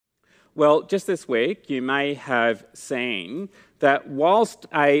Well, just this week, you may have seen that whilst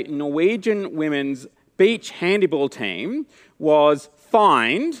a Norwegian women's beach handball team was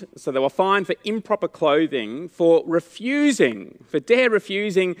fined, so they were fined for improper clothing, for dare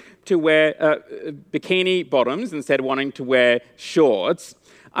refusing to wear bikini bottoms, instead wanting to wear shorts,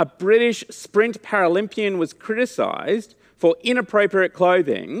 a British sprint Paralympian was criticised for inappropriate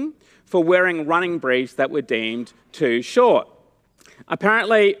clothing for wearing running briefs that were deemed too short.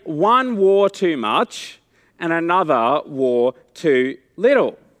 Apparently, one wore too much and another wore too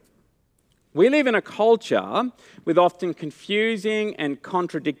little. We live in a culture with often confusing and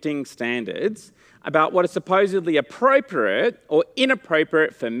contradicting standards about what is supposedly appropriate or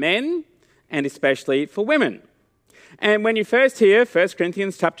inappropriate for men and especially for women. And when you first hear 1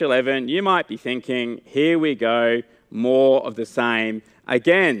 Corinthians chapter 11, you might be thinking, here we go, more of the same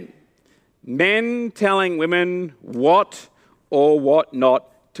again. Men telling women what or what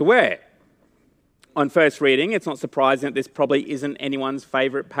not to wear. On first reading, it's not surprising that this probably isn't anyone's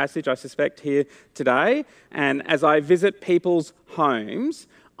favourite passage, I suspect, here today. And as I visit people's homes,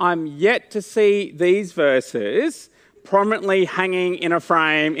 I'm yet to see these verses prominently hanging in a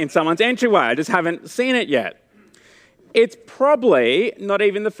frame in someone's entryway. I just haven't seen it yet. It's probably not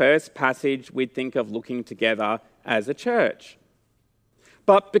even the first passage we'd think of looking together as a church.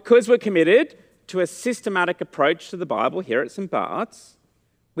 But because we're committed to a systematic approach to the Bible here at St. Bart's,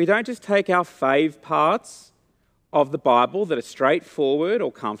 we don't just take our fave parts of the Bible that are straightforward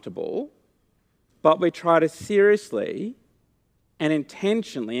or comfortable, but we try to seriously and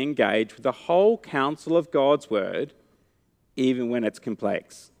intentionally engage with the whole counsel of God's Word, even when it's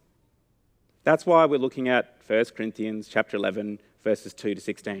complex. That's why we're looking at 1 Corinthians chapter 11, verses 2 to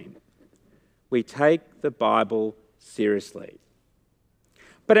 16. We take the Bible seriously.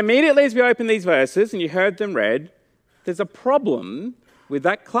 But immediately as we open these verses, and you heard them read, there's a problem with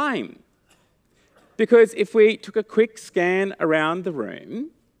that claim. Because if we took a quick scan around the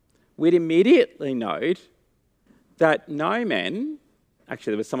room, we'd immediately note that no men,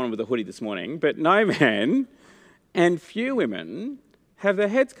 actually there was someone with a hoodie this morning, but no men and few women have their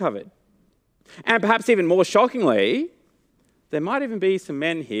heads covered. And perhaps even more shockingly, there might even be some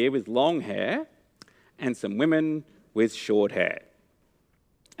men here with long hair and some women with short hair.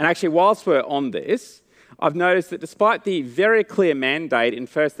 And actually, whilst we're on this, I've noticed that despite the very clear mandate in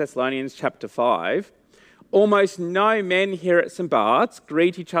 1 Thessalonians chapter 5, almost no men here at St. Bart's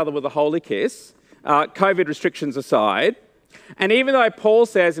greet each other with a holy kiss, COVID restrictions aside. And even though Paul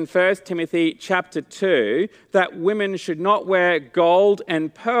says in 1 Timothy chapter 2 that women should not wear gold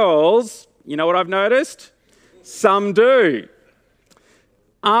and pearls, you know what I've noticed? Some do.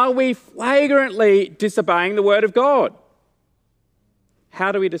 Are we flagrantly disobeying the word of God?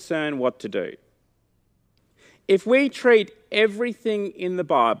 How do we discern what to do? If we treat everything in the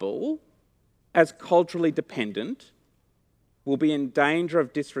Bible as culturally dependent, we'll be in danger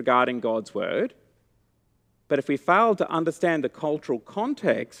of disregarding God's word. But if we fail to understand the cultural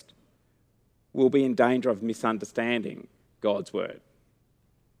context, we'll be in danger of misunderstanding God's word.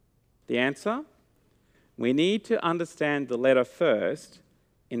 The answer? We need to understand the letter first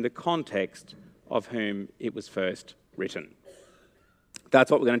in the context of whom it was first written. That's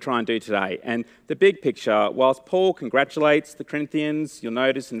what we're going to try and do today. And the big picture, whilst Paul congratulates the Corinthians, you'll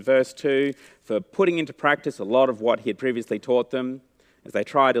notice in verse 2, for putting into practice a lot of what he had previously taught them as they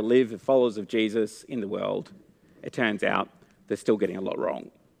try to live as followers of Jesus in the world, it turns out they're still getting a lot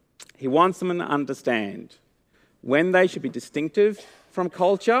wrong. He wants them to understand when they should be distinctive from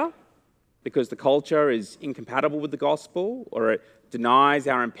culture, because the culture is incompatible with the gospel, or it denies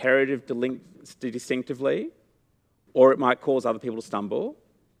our imperative distinctively, or it might cause other people to stumble.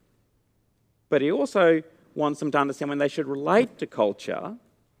 But he also wants them to understand when they should relate to culture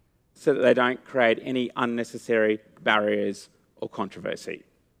so that they don't create any unnecessary barriers or controversy.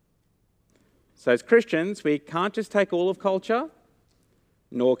 So as Christians, we can't just take all of culture,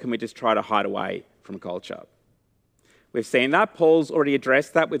 nor can we just try to hide away from culture. We've seen that. Paul's already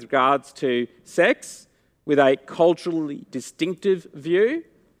addressed that with regards to sex, with a culturally distinctive view.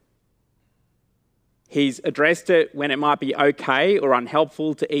 He's addressed it when it might be okay or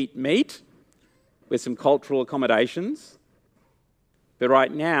unhelpful to eat meat, with some cultural accommodations. But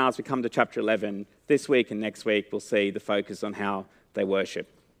right now, as we come to chapter 11, this week and next week, we'll see the focus on how they worship.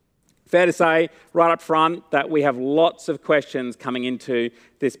 Fair to say, right up front, that we have lots of questions coming into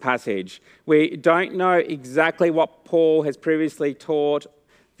this passage. We don't know exactly what Paul has previously taught.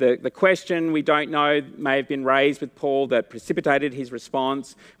 The question we don't know may have been raised with Paul that precipitated his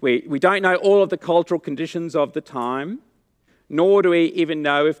response. We don't know all of the cultural conditions of the time, nor do we even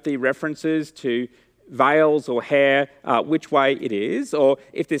know if the references to veils or hair, which way it is, or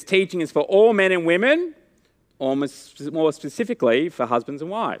if this teaching is for all men and women, or more specifically for husbands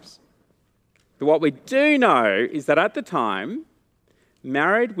and wives. But what we do know is that at the time,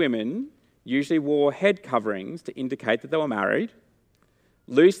 married women usually wore head coverings to indicate that they were married.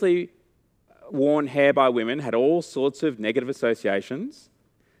 Loosely worn hair by women had all sorts of negative associations,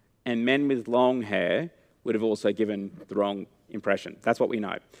 and men with long hair would have also given the wrong impression. That's what we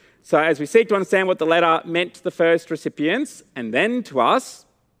know. So as we seek to understand what the letter meant to the first recipients and then to us,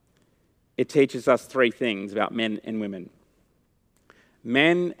 it teaches us three things about men and women.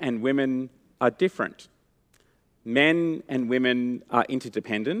 Men and women are different. Men and women are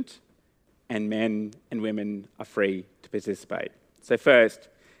interdependent, and men and women are free to participate. So first,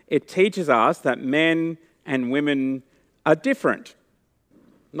 it teaches us that men and women are different,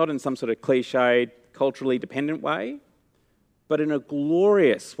 not in some sort of cliched, culturally dependent way, but in a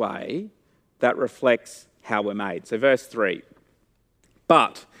glorious way that reflects how we're made. So verse 3.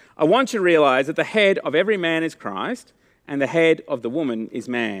 But I want you to realise that the head of every man is Christ, and the head of the woman is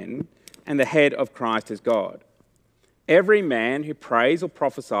man, and the head of Christ is God. Every man who prays or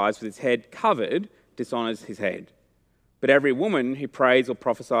prophesies with his head covered dishonours his head. But every woman who prays or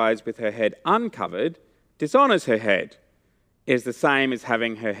prophesies with her head uncovered dishonours her head. It is the same as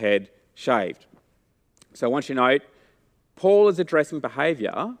having her head shaved. So I want you to note, Paul is addressing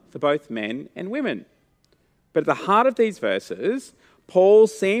behaviour for both men and women. But at the heart of these verses, Paul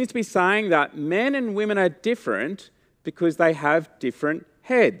seems to be saying that men and women are different because they have different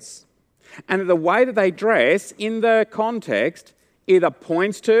heads. And the way that they dress in the context either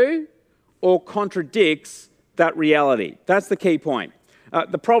points to or contradicts that reality. That's the key point.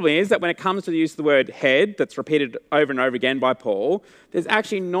 The problem is that when it comes to the use of the word head, that's repeated over and over again by Paul, there's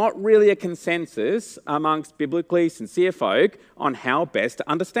actually not really a consensus amongst biblically sincere folk on how best to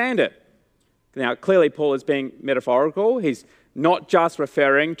understand it. Now, clearly Paul is being metaphorical. He's not just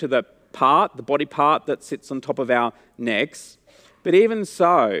referring to the body part that sits on top of our necks, but even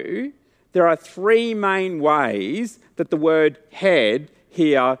so, there are three main ways that the word head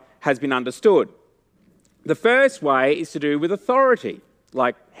here has been understood. The first way is to do with authority,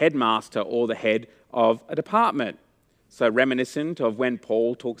 like headmaster or the head of a department. So reminiscent of when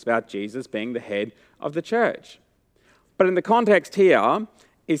Paul talks about Jesus being the head of the church. But in the context here,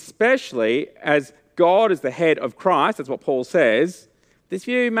 especially as God is the head of Christ, that's what Paul says, this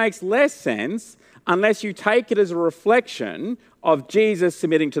view makes less sense unless you take it as a reflection of Jesus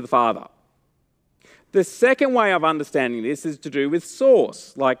submitting to the Father. The second way of understanding this is to do with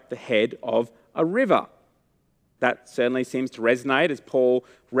source, like the head of a river. That certainly seems to resonate as Paul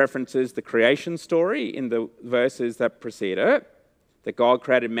references the creation story in the verses that precede it, that God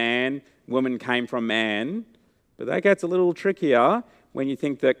created man, woman came from man. But that gets a little trickier when you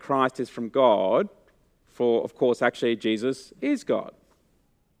think that Christ is from God, for, of course, actually Jesus is God.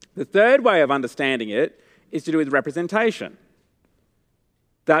 The third way of understanding it is to do with representation.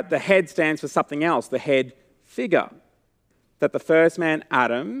 That the head stands for something else, the head figure. That the first man,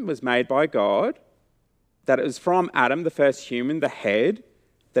 Adam, was made by God. That it was from Adam, the first human, the head,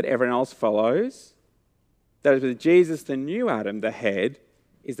 that everyone else follows. That is with Jesus, the new Adam, the head,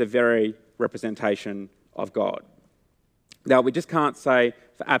 is the very representation of God. Now, we just can't say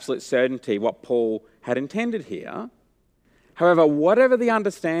for absolute certainty what Paul had intended here. However, whatever the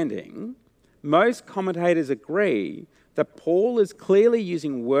understanding, most commentators agree that Paul is clearly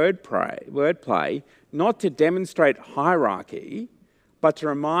using wordplay not to demonstrate hierarchy, but to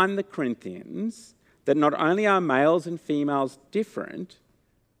remind the Corinthians that not only are males and females different,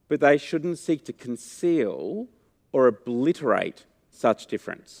 but they shouldn't seek to conceal or obliterate such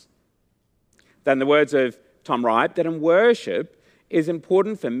difference. Then the words of Tom Wright, that in worship it is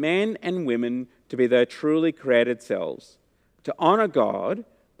important for men and women to be their truly created selves, to honour God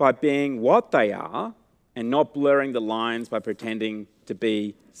by being what they are and not blurring the lines by pretending to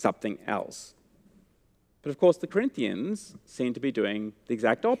be something else. But of course, the Corinthians seem to be doing the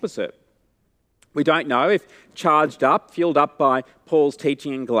exact opposite. We don't know if fueled up by Paul's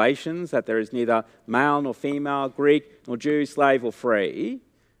teaching in Galatians that there is neither male nor female, Greek nor Jew, slave or free,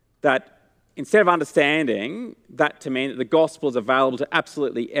 that instead of understanding that to mean that the gospel is available to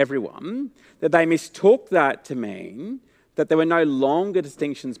absolutely everyone, that they mistook that to mean that there were no longer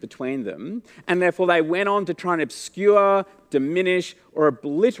distinctions between them, and therefore they went on to try and obscure, diminish, or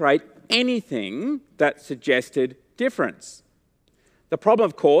obliterate anything that suggested difference. The problem,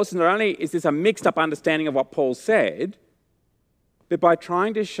 of course, not only is this a mixed-up understanding of what Paul said, but by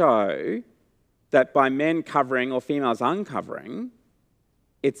trying to show that by men covering or females uncovering,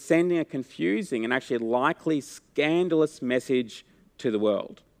 it's sending a confusing and actually likely scandalous message to the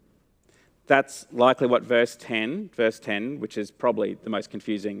world. That's likely what verse 10, which is probably the most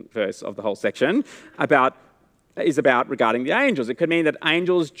confusing verse of the whole section, is about regarding the angels. It could mean that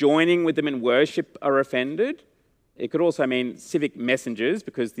angels joining with them in worship are offended. It could also mean civic messengers,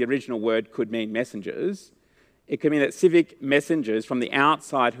 because the original word could mean messengers. It could mean that civic messengers from the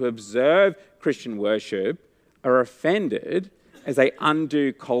outside who observe Christian worship are offended as they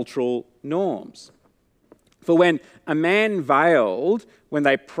undo cultural norms. For when a man veiled, when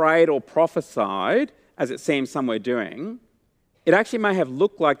they prayed or prophesied, as it seems some were doing, it actually may have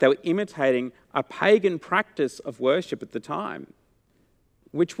looked like they were imitating a pagan practice of worship at the time,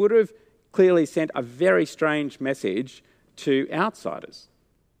 which would have clearly sent a very strange message to outsiders.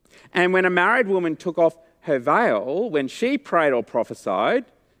 And when a married woman took off her veil, when she prayed or prophesied,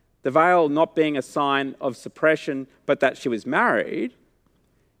 the veil not being a sign of suppression, but that she was married,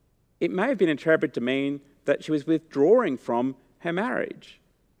 it may have been interpreted to mean that she was withdrawing from her marriage.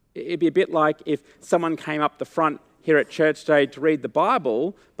 It'd be a bit like if someone came up the front here at church today to read the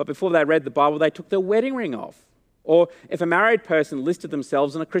Bible, but before they read the Bible, they took their wedding ring off. Or if a married person listed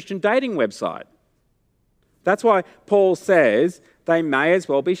themselves on a Christian dating website. That's why Paul says they may as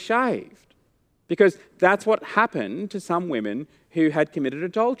well be shaved, because that's what happened to some women who had committed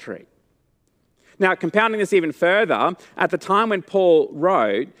adultery. Now, compounding this even further, at the time when Paul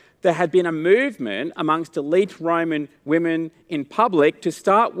wrote, there had been a movement amongst elite Roman women in public to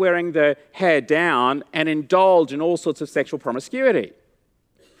start wearing their hair down and indulge in all sorts of sexual promiscuity.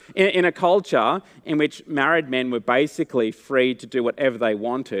 In a culture in which married men were basically free to do whatever they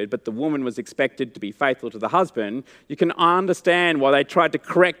wanted, but the woman was expected to be faithful to the husband, you can understand why they tried to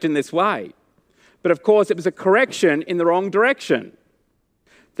correct in this way. But of course, it was a correction in the wrong direction.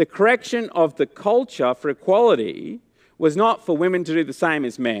 The correction of the culture for equality was not for women to do the same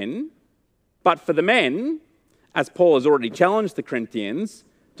as men, but for the men, as Paul has already challenged the Corinthians,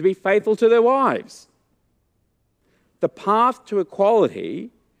 to be faithful to their wives. The path to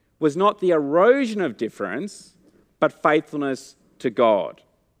equality was not the erosion of difference, but faithfulness to God.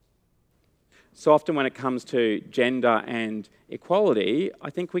 So often when it comes to gender and equality,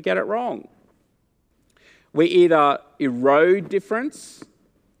 I think we get it wrong. We either erode difference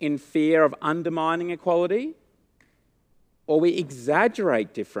in fear of undermining equality, or we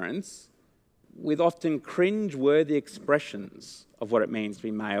exaggerate difference with often cringe-worthy expressions of what it means to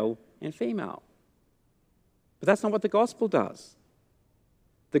be male and female. But that's not what the gospel does.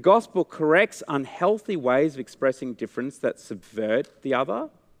 The gospel corrects unhealthy ways of expressing difference that subvert the other.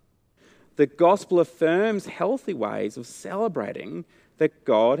 The gospel affirms healthy ways of celebrating that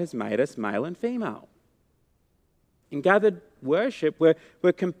God has made us male and female. In gathered worship,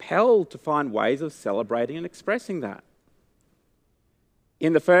 we're compelled to find ways of celebrating and expressing that.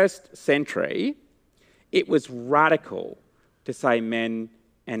 In the first century, it was radical to say men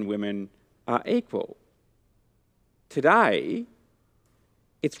and women are equal. Today,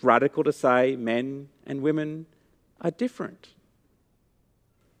 it's radical to say men and women are different.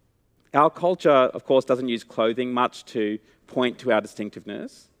 Our culture, of course, doesn't use clothing much to point to our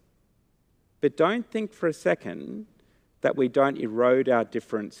distinctiveness, but don't think for a second that we don't erode our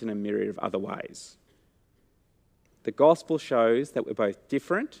difference in a myriad of other ways. The gospel shows that we're both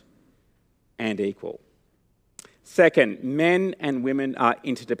different and equal. Second, men and women are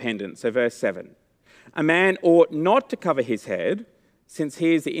interdependent. So verse 7. A man ought not to cover his head, since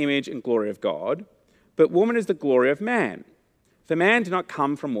he is the image and glory of God, but woman is the glory of man. For man did not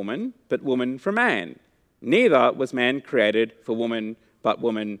come from woman, but woman from man. Neither was man created for woman, but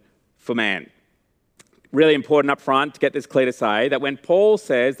woman for man. Really important up front to get this clear to say that when Paul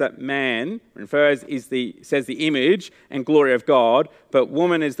says that man says the image and glory of God, but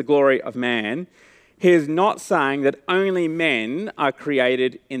woman is the glory of man, he is not saying that only men are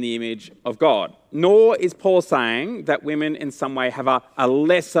created in the image of God. Nor is Paul saying that women in some way have a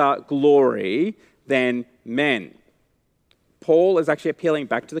lesser glory than men. Paul is actually appealing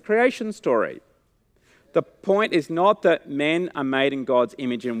back to the creation story. The point is not that men are made in God's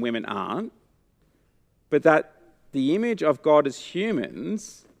image and women aren't, but that the image of God as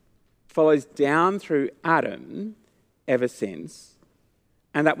humans follows down through Adam ever since,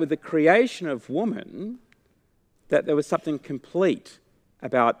 and that with the creation of woman, that there was something complete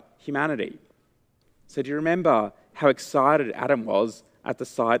about humanity. So do you remember how excited Adam was at the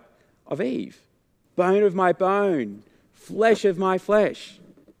sight of Eve? Bone of my bone, flesh of my flesh.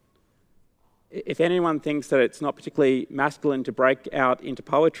 If anyone thinks that it's not particularly masculine to break out into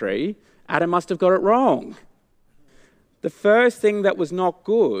poetry, Adam must have got it wrong. The first thing that was not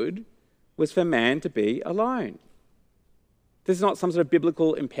good was for man to be alone. This is not some sort of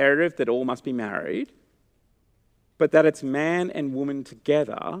biblical imperative that all must be married, but that it's man and woman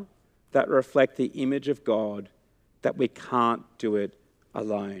together that reflect the image of God, that we can't do it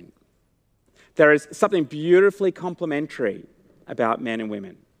alone. There is something beautifully complementary about men and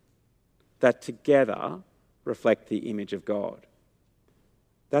women that together reflect the image of God.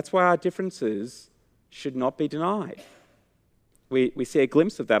 That's why our differences should not be denied. We see a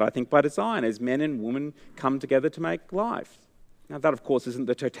glimpse of that, I think, by design, as men and women come together to make life. Now, that, of course, isn't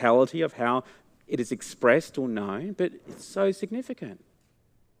the totality of how it is expressed or known, but it's so significant.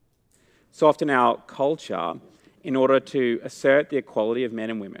 So often our culture, in order to assert the equality of men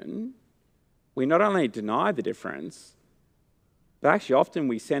and women, we not only deny the difference, but actually often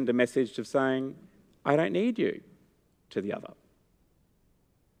we send a message of saying, I don't need you, to the other.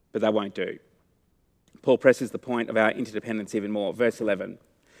 But that won't do. Paul presses the point of our interdependence even more. Verse 11.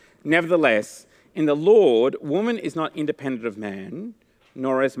 Nevertheless, in the Lord, woman is not independent of man,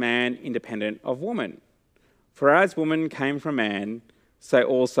 nor is man independent of woman. For as woman came from man, so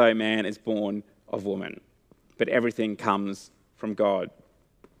also man is born of woman. But everything comes from God.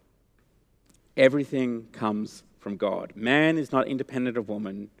 Everything comes from God. Man is not independent of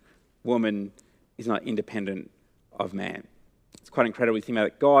woman. Woman is not independent of man. It's quite incredible to think about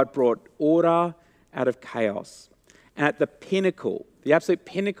it. God brought order out of chaos. And at the pinnacle, the absolute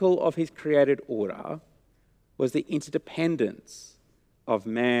pinnacle of his created order, was the interdependence of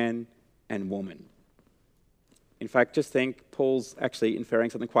man and woman. In fact, just think, Paul's actually inferring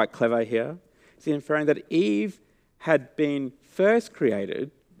something quite clever here. He's inferring that Eve had been first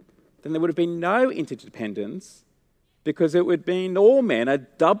created, then there would have been no interdependence, because it would have been all men are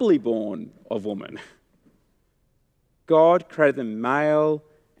doubly born of woman. God created them male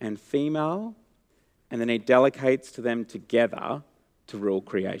and female, and then he delegates to them together to rule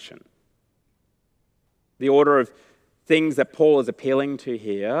creation. The order of things that Paul is appealing to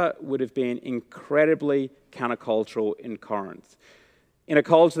here would have been incredibly countercultural in Corinth. In a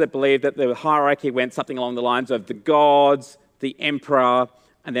culture that believed that the hierarchy went something along the lines of the gods, the emperor,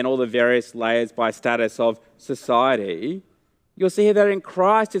 and then all the various layers by status of society, you'll see here that in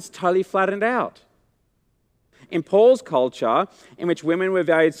Christ it's totally flattened out. In Paul's culture, in which women were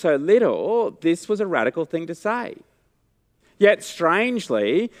valued so little, this was a radical thing to say. Yet,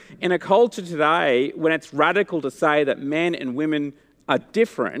 strangely, in a culture today, when it's radical to say that men and women are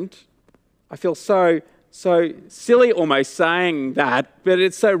different, I feel so silly almost saying that, but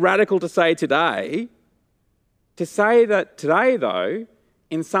it's so radical to say today. To say that today, though,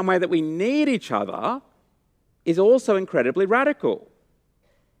 in some way that we need each other, is also incredibly radical.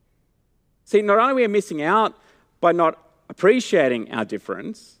 See, not only are we missing out by not appreciating our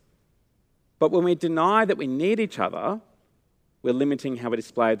difference, but when we deny that we need each other, we're limiting how we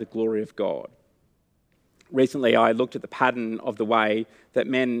display the glory of God. Recently, I looked at the pattern of the way that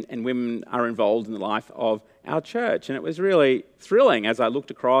men and women are involved in the life of our church, and it was really thrilling as I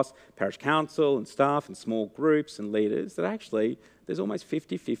looked across parish council and staff and small groups and leaders that actually there's almost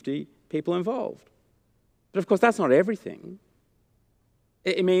 50-50 people involved. But of course, that's not everything.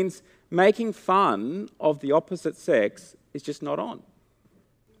 It means making fun of the opposite sex is just not on.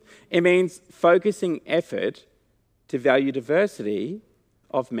 It means focusing effort to value diversity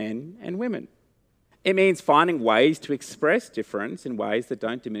of men and women. It means finding ways to express difference in ways that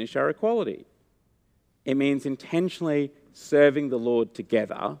don't diminish our equality. It means intentionally serving the Lord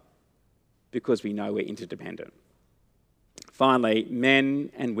together because we know we're interdependent. Finally,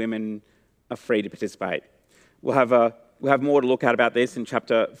 men and women are free to participate. We'll have more to look at about this in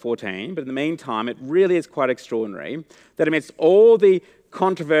chapter 14, but in the meantime, it really is quite extraordinary that amidst all the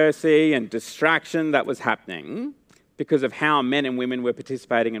controversy and distraction that was happening because of how men and women were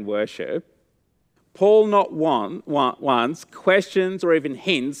participating in worship, Paul not once questions or even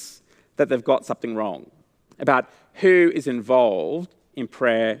hints that they've got something wrong about who is involved in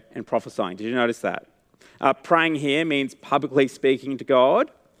prayer and prophesying. Did you notice that? Praying here means publicly speaking to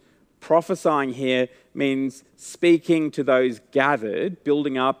God. Prophesying here means speaking to those gathered,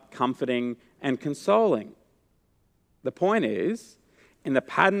 building up, comforting, and consoling. The point is, in the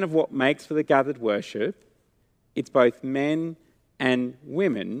pattern of what makes for the gathered worship, it's both men and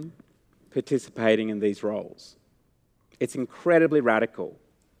women participating in these roles. It's incredibly radical.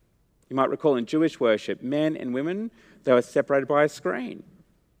 You might recall in Jewish worship, men and women, they were separated by a screen.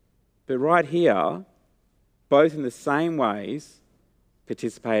 But right here, both in the same ways,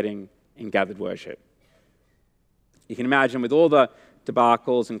 participating in gathered worship. You can imagine with all the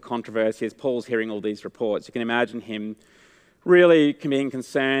debacles and controversies, Paul's hearing all these reports, you can imagine him really being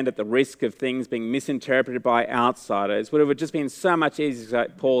concerned at the risk of things being misinterpreted by outsiders. Would have just been so much easier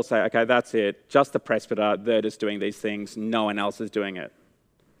to Paul say, okay, that's it, just the presbyter, they're just doing these things, no one else is doing it.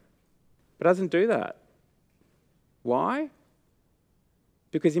 But doesn't do that. Why?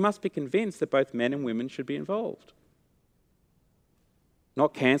 because he must be convinced that both men and women should be involved.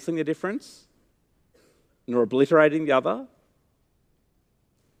 Not cancelling the difference, nor obliterating the other,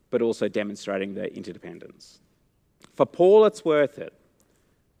 but also demonstrating their interdependence. For Paul, it's worth it,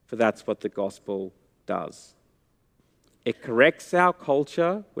 for that's what the gospel does. It corrects our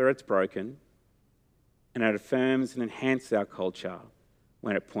culture where it's broken, and it affirms and enhances our culture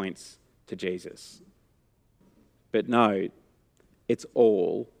when it points to Jesus. But note, it's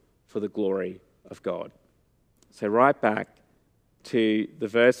all for the glory of God. So right back to the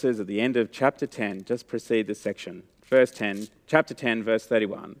verses at the end of chapter 10, just precede this section. Chapter 10, verse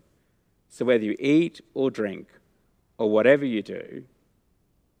 31. So whether you eat or drink or whatever you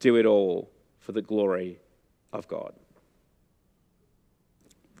do it all for the glory of God.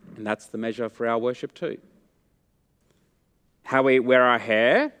 And that's the measure for our worship too. How we wear our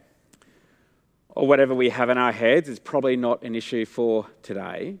hair or whatever we have in our heads is probably not an issue for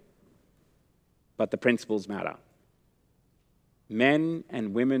today, but the principles matter. Men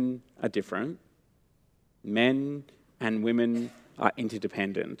and women are different. Men and women are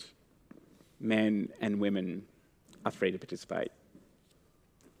interdependent. Men and women are free to participate.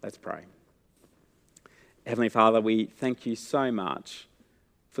 Let's pray. Heavenly Father, we thank you so much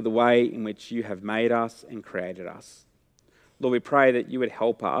for the way in which you have made us and created us. Lord, we pray that you would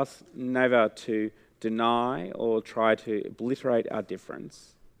help us never to deny or try to obliterate our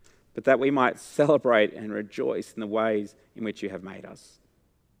difference, but that we might celebrate and rejoice in the ways in which you have made us.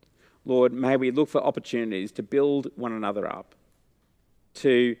 Lord, may we look for opportunities to build one another up,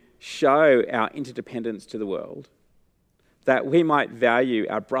 to show our interdependence to the world, that we might value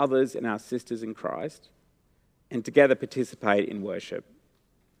our brothers and our sisters in Christ and together participate in worship.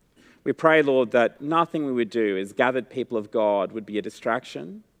 We pray, Lord, that nothing we would do as gathered people of God would be a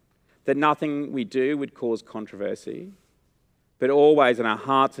distraction, that nothing we do would cause controversy, but always in our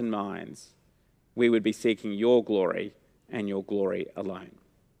hearts and minds, we would be seeking your glory and your glory alone.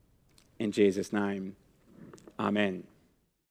 In Jesus' name, amen.